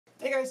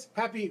Hey guys,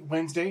 happy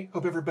Wednesday.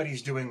 Hope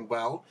everybody's doing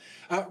well.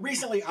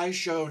 Recently I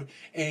showed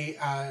a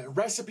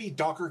recipe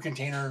Docker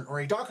container, or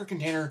a Docker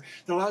container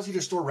that allows you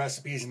to store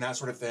recipes and that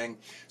sort of thing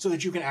so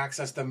that you can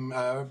access them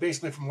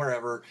basically from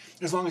wherever,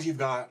 as long as you've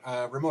got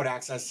remote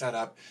access set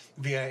up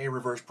via a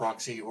reverse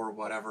proxy or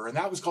whatever. And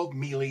that was called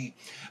Mealy.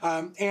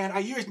 And I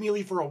used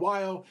Mealy for a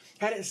while,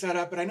 had it set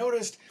up, but I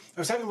noticed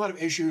I was having a lot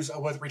of issues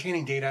with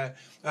retaining data,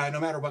 no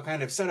matter what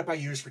kind of setup I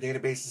use for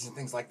databases and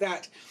things like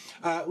that.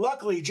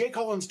 Luckily,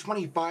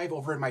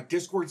 jcollins25 over in my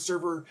Discord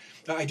server.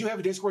 I do have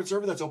a Discord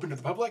server that's open to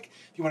the public.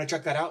 If you want to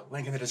check that out,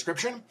 link in the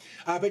description.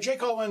 But J.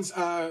 Collins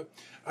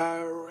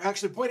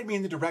actually pointed me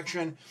in the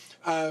direction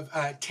of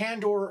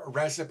Tandoor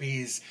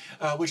Recipes,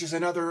 which is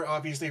another,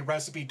 obviously,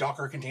 recipe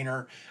Docker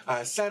container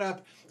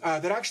setup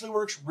that actually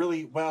works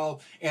really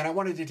well. And I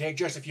wanted to take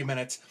just a few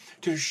minutes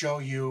to show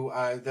you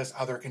this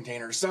other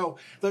container. So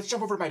let's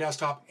jump over to my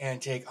desktop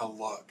and take a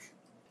look.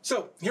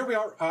 So here we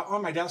are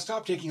on my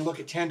desktop taking a look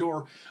at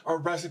Tandoor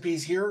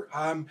Recipes here.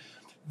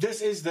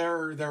 This is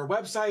their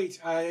website.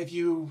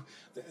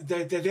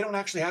 They don't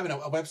actually have a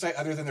website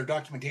other than their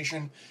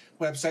documentation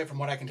website, from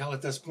what I can tell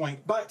at this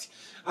point. But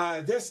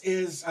this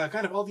is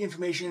kind of all the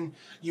information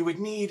you would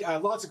need.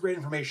 Lots of great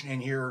information in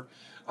here.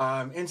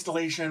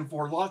 Installation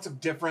for lots of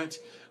different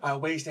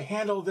ways to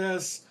handle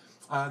this.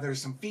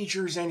 There's some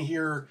features in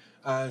here.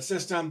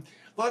 System.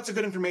 Lots of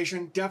good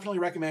information. Definitely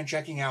recommend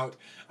checking out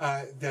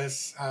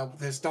this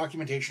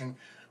documentation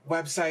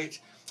website.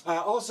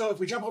 Also, if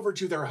we jump over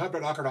to their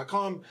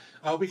hub.docker.com,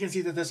 we can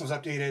see that this was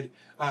updated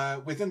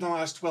within the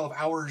last 12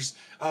 hours.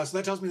 So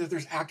that tells me that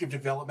there's active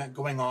development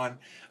going on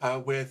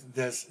with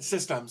this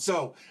system.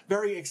 So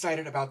very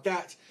excited about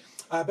that.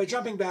 But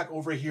jumping back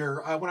over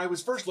here, when I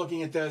was first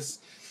looking at this,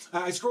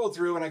 I scrolled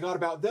through and I got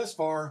about this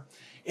far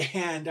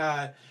and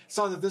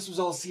saw that this was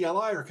all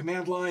CLI or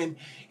command line.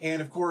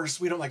 And of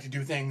course, we don't like to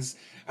do things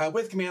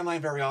with command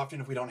line very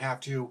often if we don't have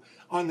to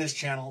on this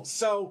channel.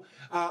 So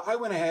I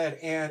went ahead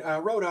and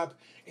wrote up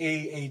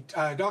a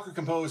Docker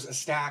Compose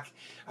stack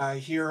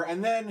here.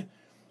 And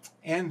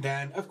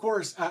then, of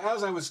course,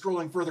 as I was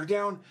scrolling further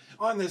down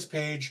on this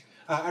page,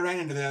 I ran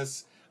into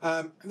this.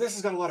 This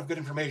has got a lot of good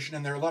information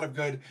in there, a lot of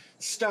good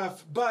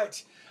stuff,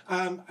 but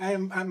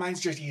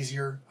mine's just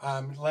easier,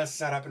 less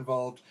setup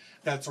involved,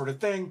 that sort of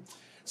thing.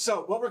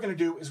 So what we're going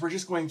to do is we're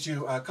just going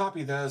to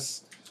copy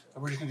this.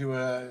 We're just going to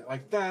do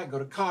like that, go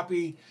to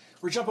copy.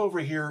 We'll jump over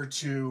here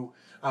to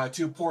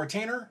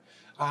Portainer,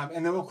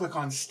 and then we'll click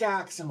on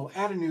stacks and we'll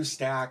add a new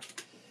stack.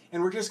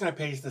 And we're just going to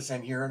paste this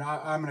in here. And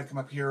I'm going to come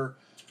up here.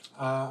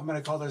 I'm going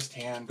to call this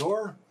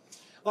Tandoor,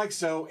 like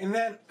so. And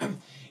then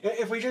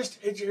if we just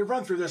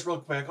run through this real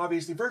quick,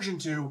 obviously version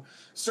 2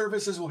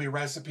 services will be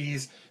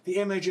recipes. The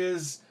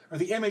images, or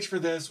the image for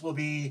this will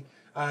be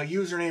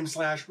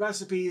username /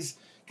 recipes,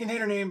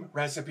 container name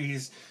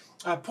recipes.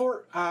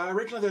 Port,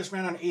 originally this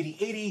ran on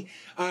 8080.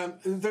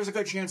 There's a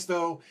good chance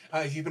though,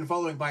 if you've been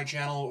following my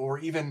channel or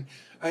even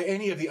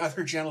any of the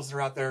other channels that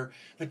are out there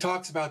that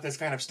talks about this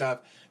kind of stuff,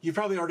 you've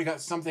probably already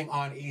got something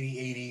on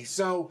 8080.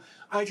 So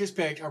I just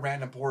picked a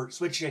random port,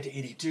 switched it to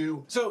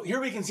 82. So here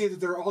we can see that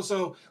there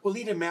also will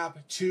need to map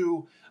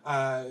two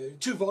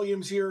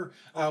volumes here,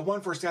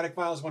 one for static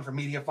files, one for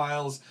media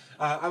files.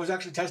 I was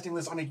actually testing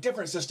this on a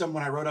different system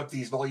when I wrote up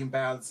these volume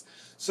paths.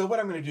 So what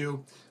I'm going to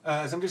do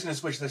is I'm just going to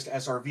switch this to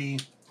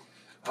SRV.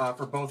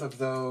 For both of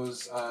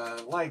those,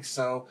 like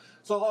so.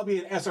 So I'll be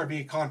in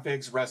SRV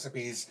configs,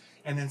 recipes,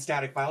 and then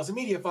static files and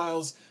media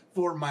files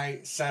for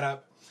my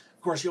setup.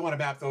 Of course, you'll want to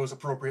map those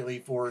appropriately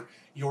for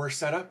your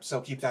setup, so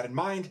keep that in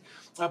mind.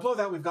 Below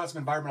that, we've got some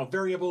environmental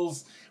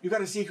variables. We've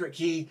got a secret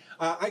key.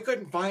 I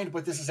couldn't find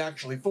what this is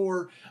actually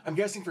for. I'm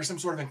guessing for some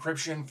sort of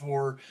encryption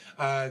for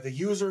the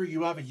user.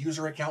 You have a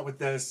user account with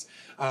this,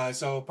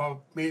 so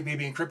probably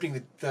maybe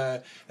encrypting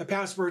the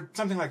password,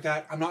 something like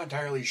that. I'm not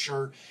entirely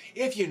sure.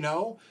 If you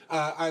know,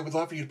 I would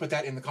love for you to put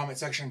that in the comment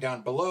section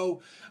down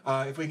below.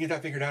 If we can get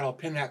that figured out, I'll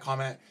pin that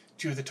comment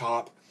to the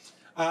top.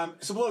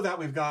 So below that,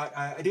 we've got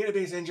a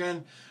database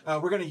engine.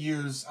 We're going to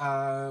use,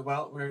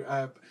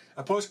 a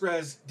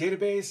Postgres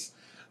database.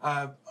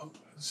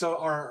 So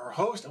our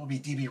host will be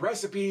DB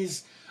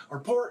recipes. Our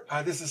port,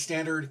 this is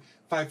standard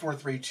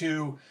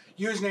 5432.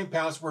 Username,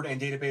 password,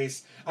 and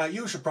database.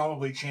 You should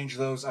probably change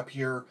those up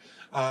here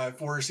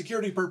for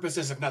security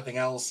purposes, if nothing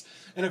else.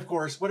 And of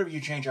course, whatever you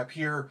change up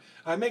here,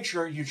 make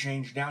sure you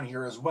change down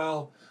here as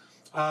well.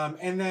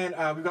 And then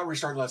we've got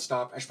restart, let's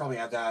stop. I should probably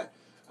add that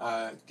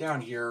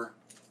down here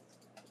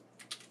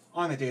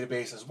on the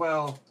database as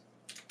well,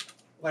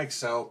 like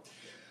so.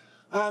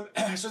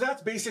 So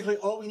that's basically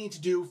all we need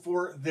to do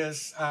for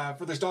this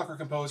Docker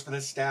Compose, for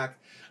this stack,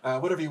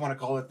 whatever you want to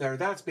call it there.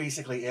 That's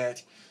basically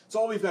it. So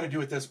all we've got to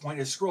do at this point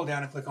is scroll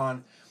down and click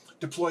on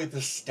deploy the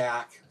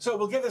stack. So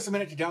we'll give this a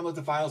minute to download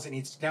the files it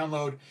needs to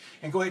download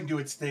and go ahead and do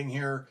its thing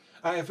here.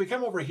 If we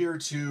come over here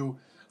to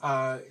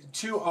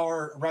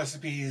our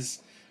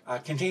recipes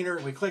container,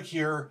 we click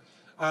here,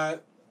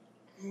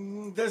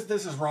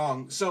 this is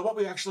wrong. So what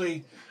we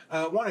actually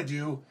want to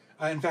do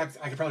In fact,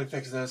 I could probably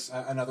fix this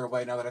another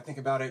way now that I think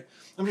about it.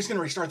 I'm just going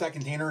to restart that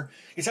container.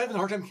 It's having a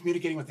hard time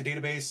communicating with the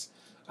database.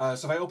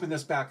 So if I open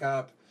this back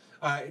up,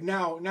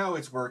 now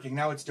it's working.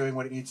 Now it's doing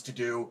what it needs to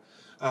do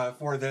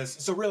for this.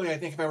 So really, I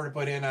think if I were to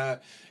put in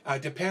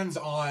depends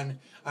on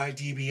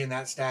DB in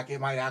that stack, it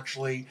might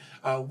actually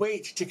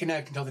wait to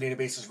connect until the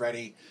database is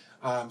ready.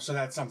 So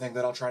that's something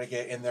that I'll try to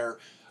get in there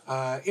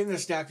in the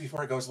stack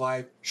before it goes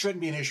live. Shouldn't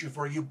be an issue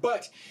for you,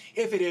 but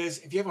if it is,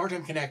 if you have a hard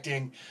time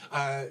connecting,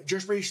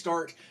 just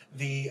restart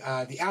the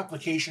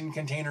application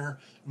container,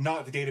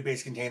 not the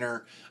database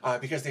container,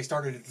 because they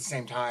started at the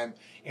same time,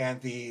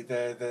 and the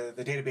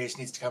database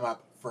needs to come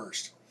up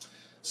first.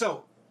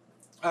 So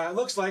it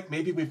looks like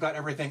maybe we've got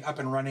everything up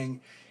and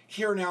running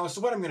here now.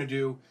 So what I'm going to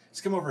do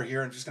is come over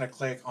here and just going to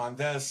click on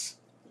this.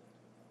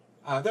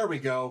 There we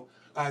go.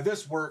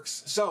 This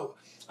works. So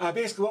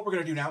basically what we're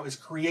going to do now is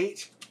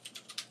create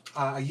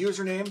a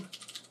username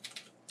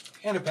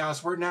and a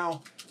password.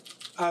 Now,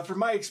 from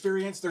my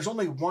experience, there's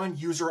only one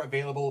user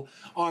available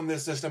on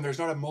this system. There's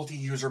not a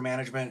multi-user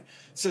management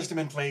system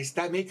in place.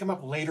 That may come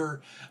up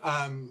later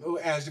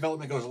as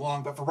development goes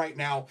along, but for right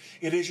now,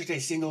 it is just a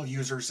single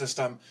user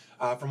system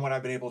from what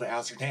I've been able to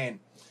ascertain.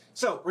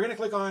 So we're going to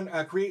click on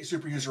Create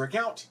Super User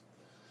Account,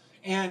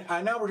 and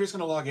now we're just going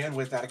to log in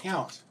with that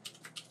account.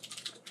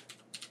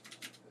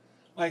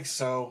 Like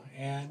so,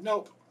 and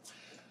nope.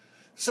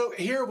 So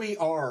here we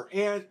are,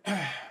 and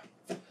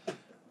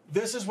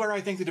this is where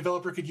I think the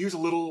developer could use a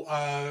little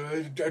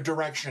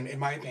direction, in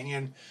my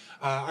opinion.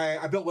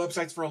 I built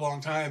websites for a long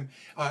time,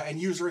 and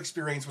user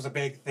experience was a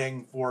big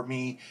thing for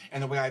me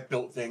and the way I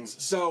built things.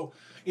 So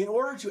in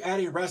order to add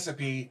a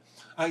recipe,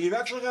 you've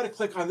actually got to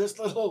click on this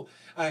little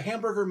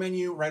hamburger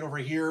menu right over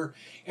here,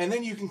 and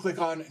then you can click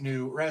on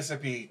New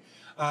Recipe.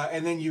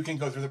 And then you can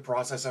go through the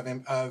process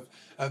of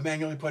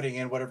manually putting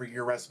in whatever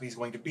your recipe is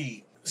going to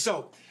be.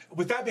 So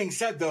with that being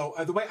said, though,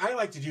 the way I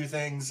like to do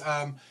things,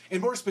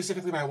 and more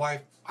specifically my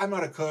wife, I'm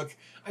not a cook.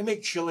 I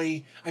make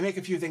chili. I make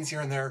a few things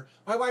here and there.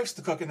 My wife's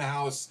the cook in the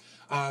house.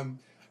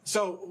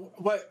 So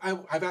what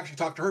I've actually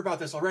talked to her about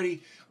this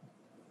already.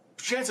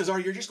 Chances are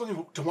you're just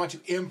going to want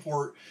to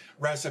import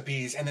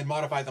recipes and then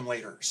modify them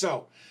later.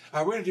 So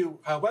we're going to do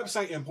a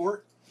website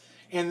import.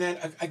 And then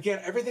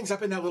again, everything's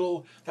up in that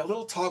little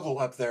toggle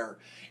up there.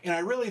 And I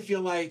really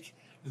feel like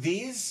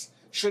these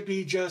should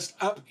be just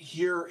up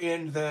here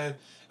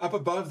up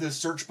above the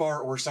search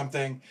bar or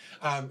something,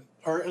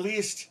 or at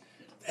least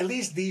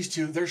these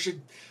two.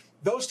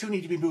 Those two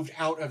need to be moved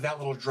out of that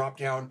little drop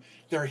down.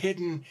 They're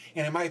hidden,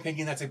 and in my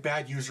opinion, that's a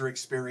bad user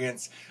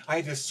experience. I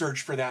had to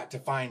search for that to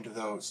find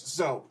those.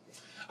 So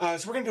we're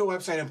going to do a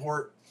website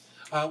import.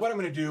 What I'm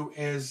going to do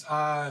is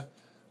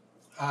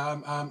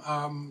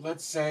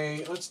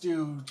let's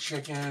do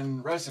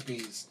chicken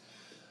recipes.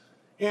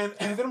 And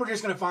then we're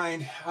just going to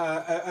find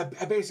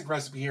a basic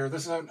recipe here.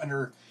 This is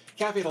under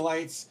Cafe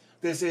Delights.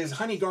 This is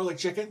honey garlic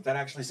chicken. That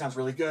actually sounds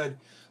really good.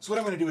 So what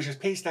I'm going to do is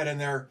just paste that in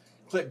there,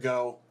 click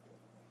go.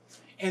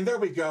 And there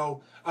we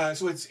go.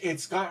 So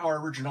it's got our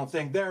original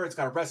thing there. It's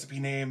got a recipe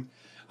name.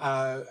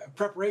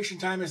 Preparation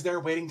time is there.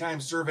 Waiting time,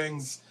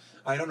 servings.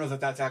 I don't know that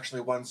that's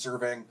actually one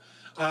serving.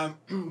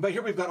 But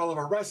here we've got all of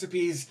our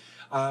recipes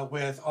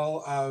with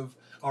all of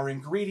our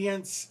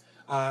ingredients.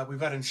 We've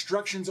got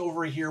instructions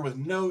over here with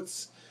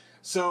notes.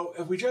 So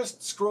if we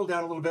just scroll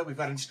down a little bit, we've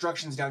got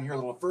instructions down here a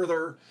little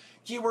further.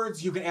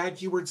 Keywords, you can add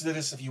keywords to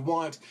this if you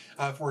want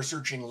for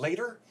searching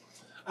later.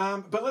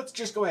 But let's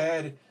just go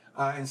ahead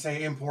and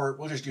say import.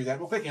 We'll just do that.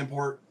 We'll click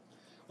import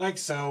like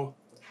so.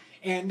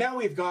 And now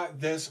we've got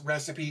this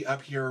recipe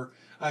up here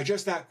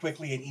just that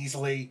quickly and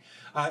easily.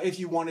 If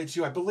you wanted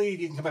to, I believe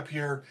you can come up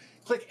here,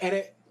 click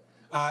edit,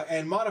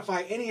 and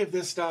modify any of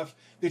this stuff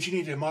that you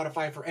need to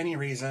modify for any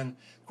reason.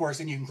 Of course,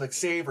 then you can click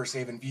save or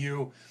save and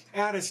view,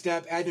 add a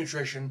step, add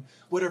nutrition,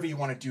 whatever you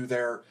want to do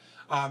there.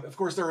 Of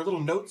course, there are little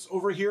notes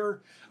over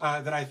here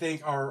that I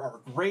think are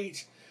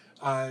great.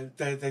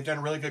 They've done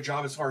a really good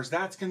job as far as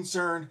that's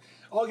concerned.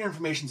 All your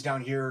information's down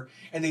here,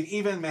 and they've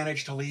even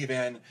managed to leave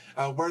in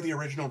where the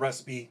original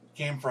recipe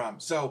came from.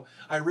 So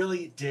I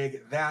really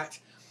dig that.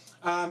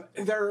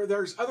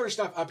 There's other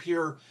stuff up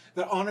here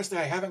that honestly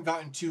I haven't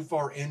gotten too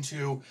far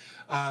into.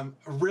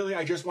 Really,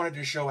 I just wanted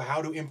to show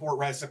how to import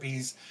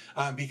recipes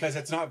because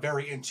it's not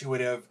very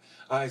intuitive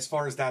as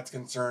far as that's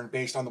concerned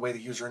based on the way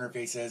the user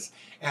interface is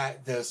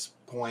at this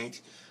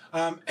point.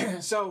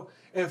 So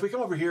if we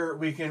come over here,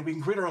 we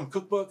can create our own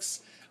cookbooks.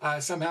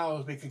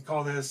 Somehow we could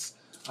call this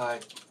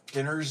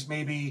dinners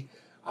maybe.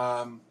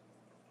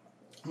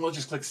 We'll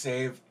just click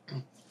save.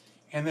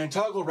 And then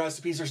toggle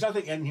recipes. There's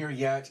nothing in here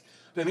yet.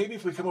 But maybe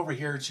if we come over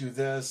here to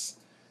this,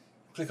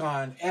 click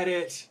on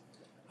edit,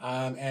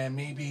 and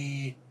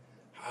maybe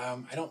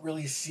I don't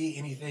really see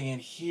anything in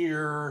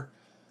here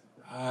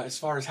as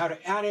far as how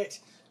to add it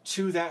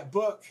to that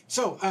book.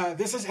 So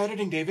this is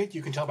Editing David.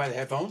 You can tell by the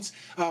headphones.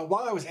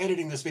 While I was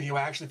editing this video,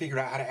 I actually figured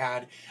out how to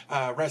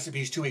add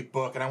recipes to a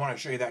book, and I want to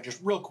show you that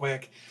just real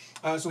quick.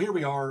 So here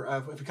we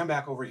are. If we come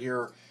back over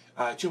here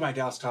to my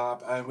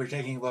desktop, we're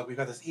taking a look. We've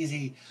got this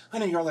easy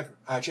honey garlic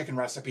chicken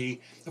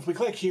recipe. If we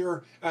click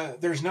here,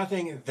 there's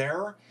nothing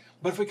there.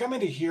 But if we come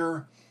into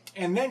here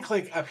and then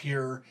click up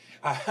here,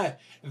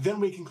 then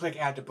we can click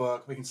add to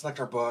book. We can select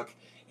our book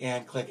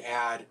and click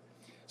add.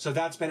 So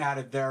that's been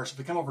added there. So if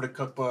we come over to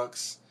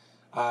cookbooks,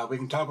 we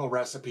can toggle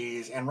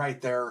recipes, and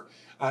right there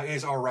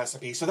is our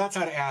recipe. So that's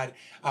how to add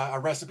a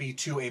recipe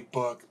to a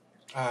book.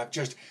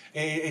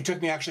 It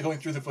took me actually going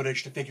through the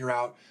footage to figure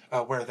out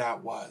where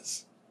that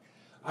was.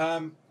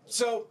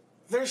 So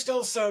there's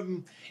still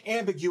some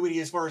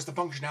ambiguity as far as the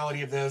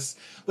functionality of this,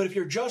 but if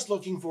you're just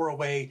looking for a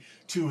way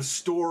to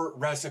store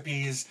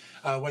recipes,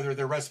 whether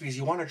they're recipes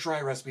you want to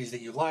try, recipes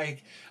that you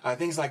like,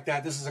 things like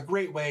that, this is a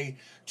great way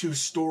to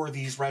store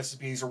these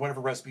recipes, or whatever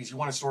recipes you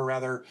want to store,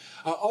 rather.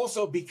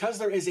 Also, because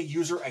there is a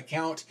user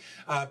account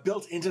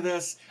built into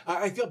this,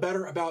 I feel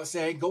better about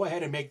saying go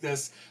ahead and make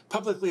this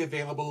publicly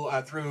available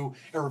through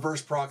a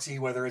reverse proxy,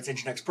 whether it's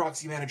Nginx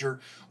Proxy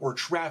Manager or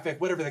Traffic,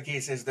 whatever the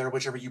case is there,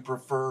 whichever you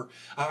prefer.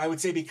 I would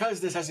say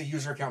because this has a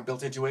user account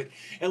built into it,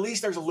 at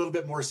least there's a little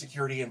bit more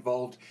security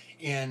involved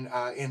in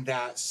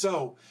that.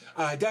 So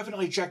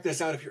definitely check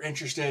this out if you're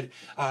interested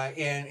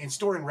in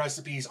storing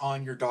recipes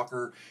on your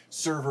Docker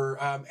server.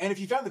 And if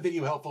you found the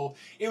video helpful,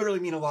 it would really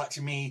mean a lot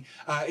to me.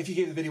 If you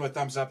gave the video a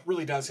thumbs up,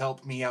 really does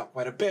help me out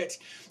quite a bit.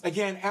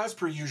 Again, as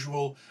per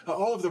usual,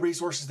 all of the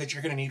resources that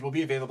you're going to need will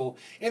be available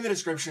in the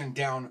description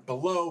down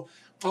below.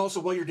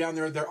 Also, while you're down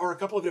there, there are a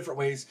couple of different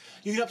ways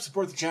you can help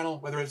support the channel,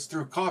 whether it's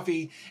through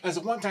coffee as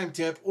a one-time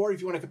tip, or if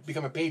you want to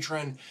become a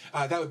patron,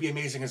 that would be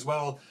amazing as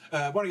well.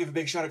 I want to give a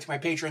big shout out to my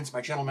patrons,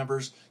 my channel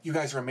members. You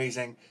guys are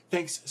amazing.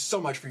 Thanks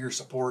so much for your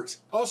support.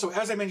 Also,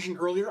 as I mentioned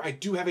earlier, I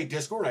do have a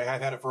Discord. I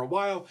have had it for a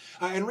while,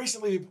 and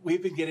recently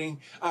we've been getting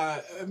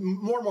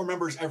more and more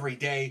members every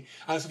day.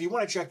 So if you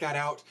want to check that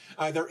out,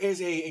 there is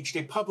just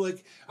a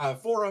public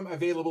forum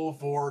available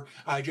for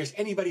just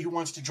anybody who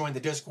wants to join the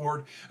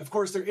Discord. Of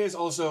course, there is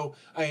also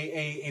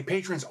a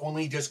patrons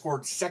only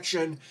Discord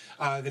section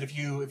that if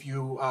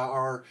you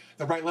are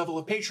the right level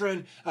of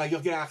patron, you'll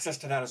get access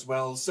to that as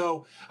well.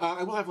 So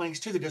I will have links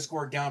to the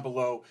Discord down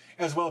below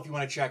as well if you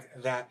want to check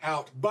that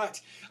out.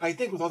 But I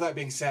think with all that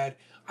being said,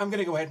 I'm going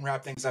to go ahead and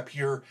wrap things up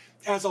here.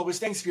 As always,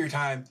 thanks for your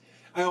time.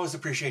 I always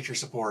appreciate your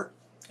support,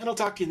 and I'll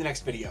talk to you in the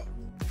next video.